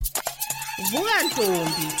Vuka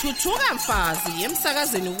Ntombi, thuthuka mfazi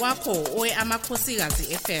emsakazweni wakho oweAmakhosikazi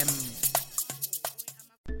FM.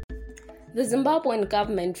 The Zimbabwean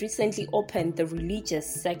government recently opened the religious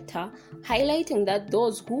sector, highlighting that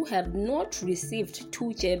those who have not received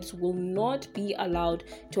 2 jabs will not be allowed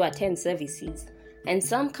to attend services, and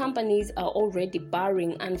some companies are already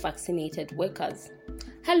barring unvaccinated workers.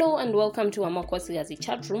 Hello and welcome to Amakhosikazi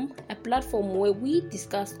Chat Room, a platform where we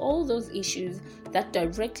discuss all those issues that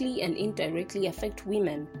directly and indirectly affect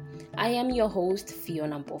women. I am your host,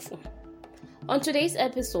 Fiona Mpofu. On today's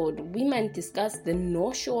episode, women discuss the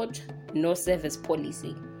no short, no service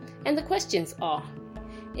policy. And the questions are,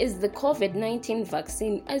 is the COVID-19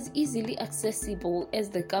 vaccine as easily accessible as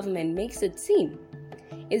the government makes it seem?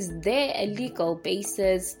 Is there a legal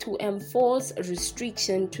basis to enforce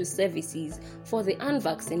restriction to services for the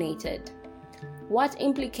unvaccinated? What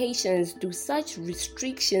implications do such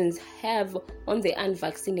restrictions have on the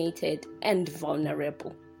unvaccinated and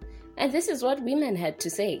vulnerable? And this is what women had to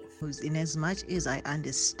say. In as much as I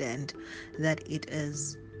understand that it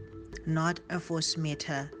is not a forced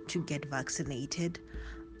matter to get vaccinated,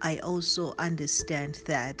 I also understand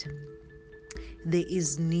that there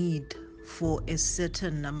is need for a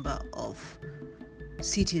certain number of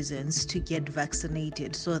citizens to get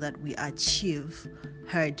vaccinated so that we achieve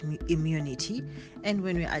herd immunity. And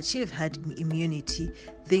when we achieve herd immunity,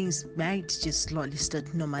 things might just slowly start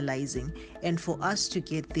normalizing. And for us to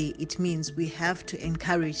get there, it means we have to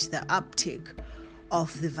encourage the uptake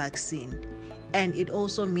of the vaccine. And it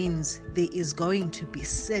also means there is going to be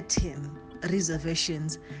certain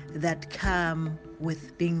reservations that come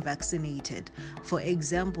with being vaccinated. For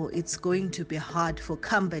example, it's going to be hard for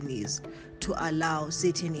companies to allow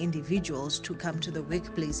certain individuals to come to the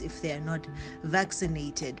workplace if they are not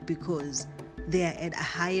vaccinated because they are at a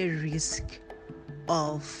higher risk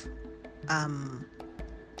of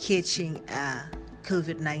catching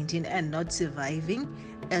COVID-19 and not surviving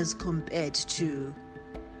as compared to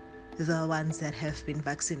the ones that have been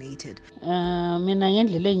vaccinated. Mina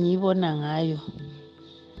ngendlela engiyibona ngayo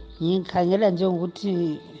ngikhangela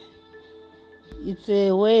njengokuthi it's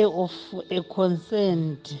a way of a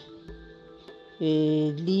concerned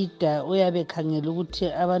leader oyabe khangela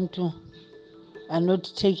ukuthi abantu are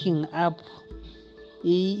not taking up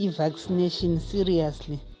i-vaccination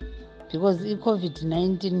seriously because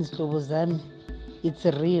i-COVID-19 zihlobo zami it's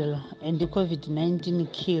real and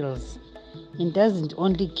i-COVID-19 kills. It doesn't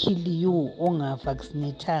only kill you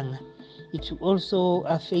ongavaccinatanga, it also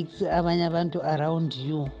affects abanye abantu around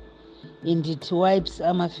you and it wipes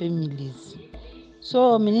our families.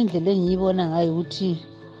 So mina indlela engiyibona ngayo ukuthi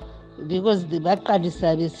because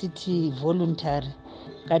baqalisa besithi voluntary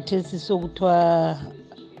kathesi sokuthiwa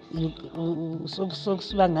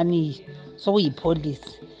sokusiba ngani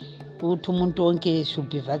sokuyipolicy ukuthi umuntu wonke should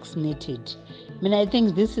be vaccinated. I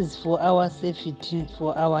think this is for our safety,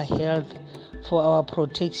 for our health, for our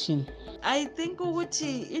protection. I think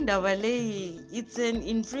ukuthi indaba leyi it's an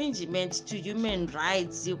infringement to human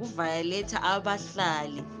rights ukuviolate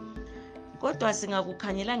abahlali. Kodwa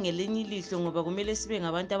singakukhanyela ngelinye ilihlo ngoba kumele sibe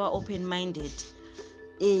ngabantu aba-open minded.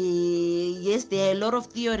 Yes, there are a lot of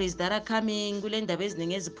theories that are coming kule ndaba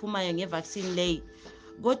eziningi eziphumayo nge-vaccine leyi.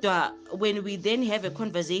 Kodwa when we then have a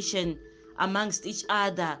conversation amongst each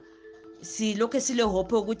other, silokho sile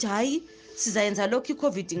hope ukuthi hayi sizayenza lokho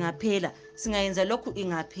i-COVID ingaphela, singayenza lokho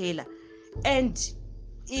ingaphela. And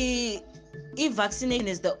vaccination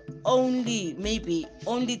is the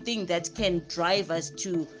only thing that can drive us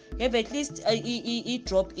to have at least a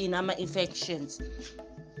drop in our infections.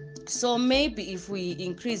 So maybe if we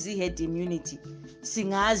increase the herd immunity,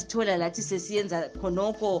 singazithola lathi sesiyenza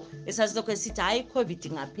khonoko esasilokho esithi hayi i-COVID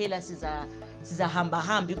ingaphela sizahamba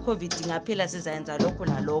i-COVID ingaphela sizayenza lokho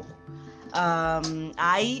nalokho.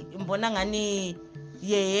 Hayi mbona ngani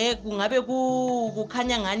kungabe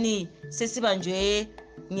kukhanya ngani sesibanjwe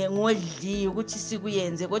ngodli ukuthi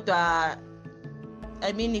sikuyenze kodwa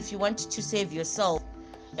I mean if you want to save yourself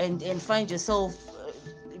and find yourself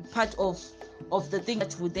part of the thing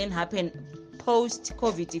that would then happen post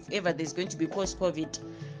COVID, if ever there's going to be post COVID,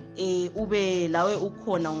 ube lawe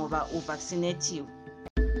ukhona ngoba uvaccinate.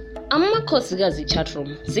 Amakhosikazi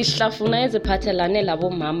chatroom sihlafuna eziphathelane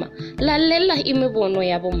labomama, lalela imibono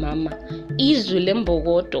yabomama, izwi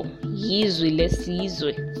lembokodo, yizwi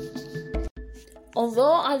lesizwe.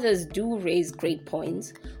 Although others do raise great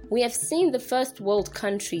points, we have seen the first world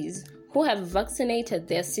countries who have vaccinated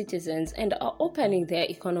their citizens and are opening their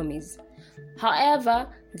economies. However,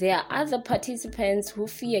 there are other participants who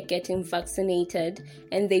fear getting vaccinated,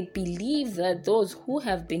 and they believe that those who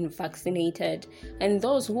have been vaccinated and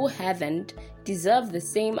those who haven't deserve the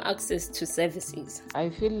same access to services. I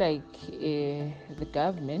feel like the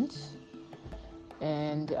government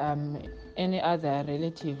and any other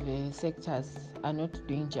relative sectors are not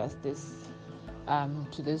doing justice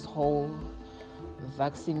to this whole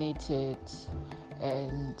vaccinated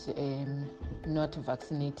and not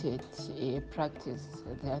vaccinated practice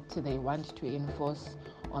that they want to enforce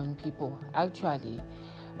on people. Actually,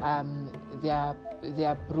 they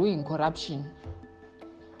are brewing corruption.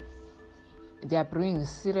 They are brewing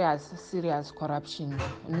serious corruption,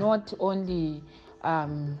 not only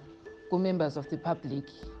members of the public,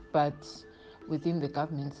 but within the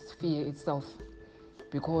government sphere itself.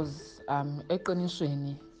 Because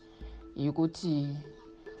eqinisweni yukuthi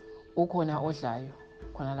ukhona odlayo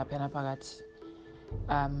khona lapha phakathi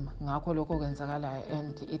ngakho lokho kwenzakala,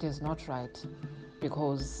 and it is not right,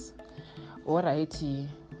 because alright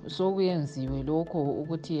so kuyenziwe lokho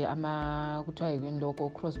ukuthi kuthiwa yini lokho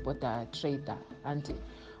cross border trader, and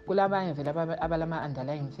kulabanye vele abalama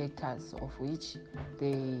underlying factors of which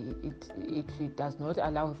it does not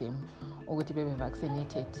allow them ukuthi bebe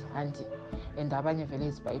vaccinated, and abanye vele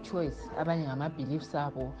is by choice, abanye ngama beliefs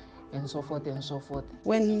abo, and so forth and so forth.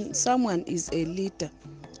 When someone is a leader,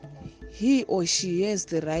 he or she has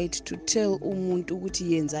the right to tell umuntu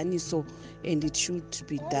ukuthi yenzani so, and it should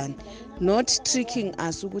be done, not tricking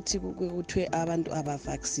us ukuthi kuthiwe abantu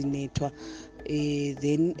abavaccinatwa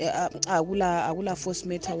then akula force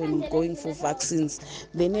matter when going for vaccines.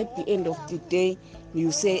 Then at the end of the day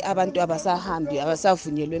you say abantu abasahambi,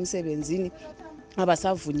 abasavunyelwa emsebenzini,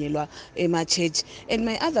 abasavunyelwa ema-church. And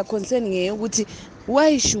my other concern ngeyokuthi,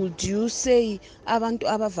 why should you say abantu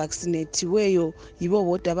abavaccinatiweyo yibo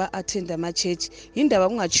bodwa aba-attend ama-church? Indaba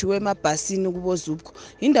kungachiwe emabhasini kubo Zupco,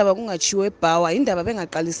 indaba kungachiwe eBhawa, indaba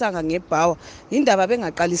bengaqalisanga ngeBhawa, indaba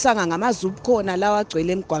bengaqalisanga ngama-Zupco lawa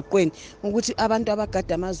agcwele emgwaqweni ukuthi abantu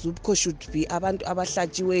abagada ama-Zupco should be abantu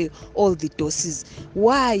abahlatshiweyo all the doses.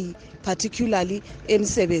 Why particularly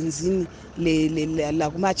emsebenzini la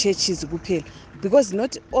kuma-churches kuphela? Because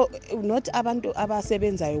not abantu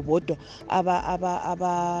abasebenzayo bodwa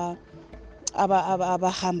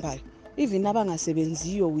abahambayo, even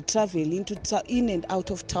abangasebenziyo, we travel in and out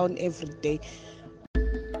of town every day.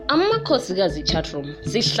 Amakhosikazi chatroom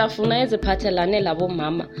sihlafuna eziphathelane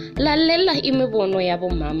labomama, lalela imibono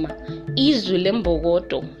yabomama, izwi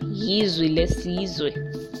lembokodo, yizwi lesizwe.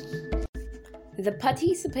 The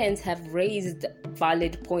participants have raised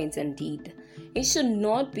valid points indeed. It should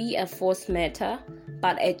not be a forced matter,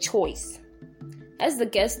 but a choice. As the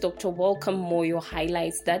guest Dr. Welcome Moyo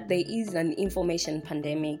highlights that there is an information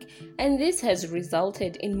pandemic, and this has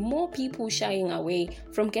resulted in more people shying away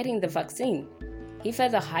from getting the vaccine. He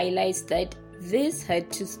further highlights that this had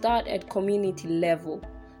to start at community level.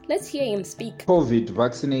 Let's hear him speak. COVID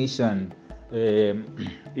vaccination,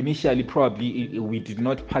 initially probably we did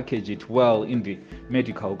not package it well in the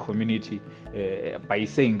medical community by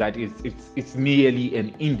saying that it's merely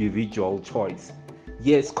an individual choice.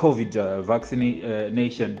 Yes, COVID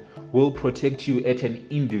vaccination will protect you at an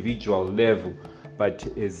individual level, but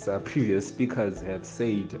as previous speakers have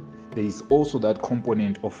said, there is also that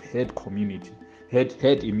component of herd immunity, and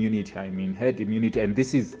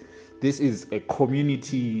this is a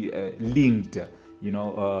community linked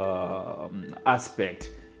aspect.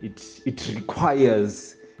 It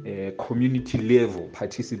requires community level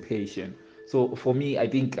participation. So for me, I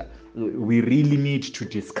think we really need to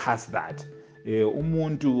discuss that.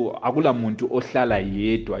 Umuntu akula muntu ohlala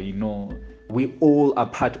yedwa, we all are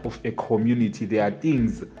part of a community. There are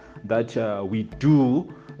things that we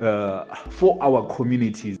do for our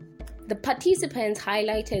communities. The participants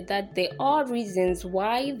highlighted that there are reasons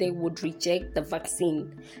why they would reject the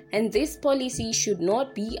vaccine, and this policy should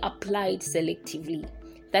not be applied selectively.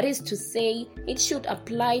 That is to say, it should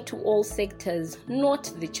apply to all sectors,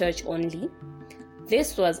 not the church only.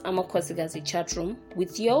 This was Amakhosikazi Chatroom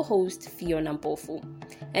with your host Fiona Mpofu,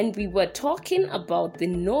 and we were talking about the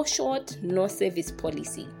no short, no service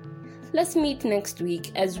policy. Let's meet next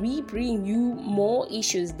week as we bring you more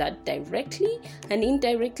issues that directly and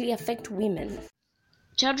indirectly affect women.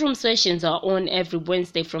 Chatroom sessions are on every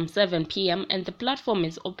Wednesday from 7 p.m. and the platform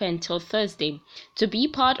is open till Thursday. To be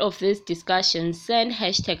part of this discussion, send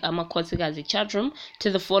 #Amakhosikazi Chatroom to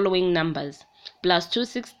the following numbers: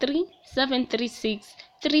 +263 736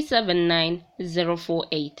 379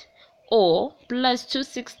 048 or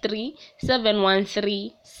 +263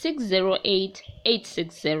 713 608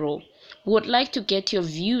 860. We would like to get your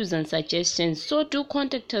views and suggestions, so do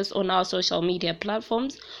contact us on our social media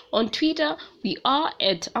platforms. On Twitter, we are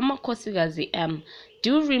at Amakhosikazi.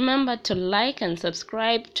 Do remember to like and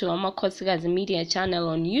subscribe to Amakhosikazi Media channel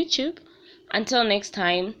on YouTube. Until next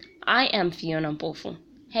time, I am Fiona Mpofu.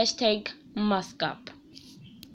 #MaskUp.